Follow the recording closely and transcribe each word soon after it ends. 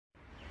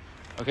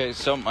Okay,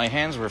 so my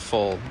hands were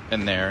full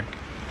in there,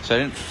 so I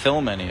didn't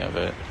film any of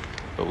it.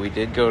 But we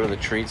did go to the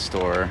treat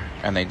store,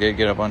 and they did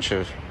get a bunch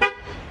of...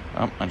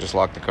 Oh, I just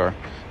locked the car.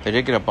 They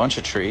did get a bunch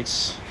of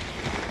treats.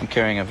 I'm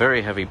carrying a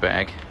very heavy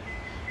bag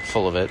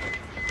full of it.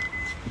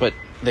 But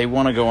they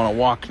want to go on a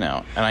walk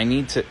now, and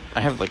I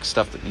have, like,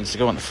 stuff that needs to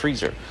go in the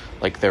freezer,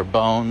 like their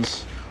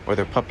bones or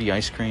their puppy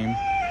ice cream.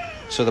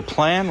 So the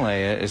plan,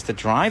 Leia, is to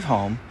drive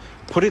home,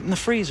 put it in the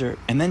freezer,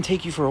 and then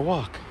take you for a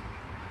walk.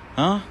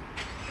 Huh?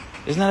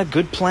 Isn't that a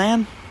good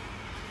plan?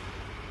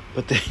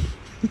 But they're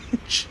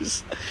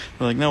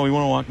like, no, we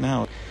want to walk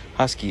now.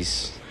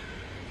 Huskies.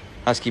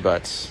 Husky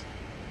butts.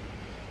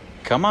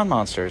 Come on,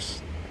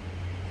 monsters.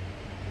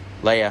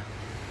 Leia.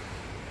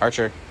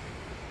 Archer.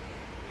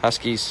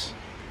 Huskies.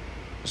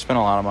 I spent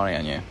a lot of money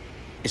on you.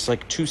 It's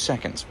like 2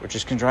 seconds. We're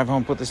just going to drive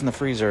home, put this in the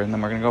freezer, and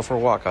then we're going to go for a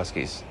walk,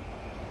 Huskies.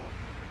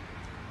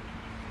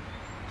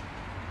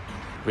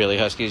 Really,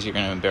 Huskies? You're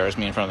going to embarrass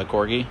me in front of the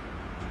corgi?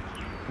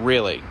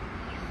 Really?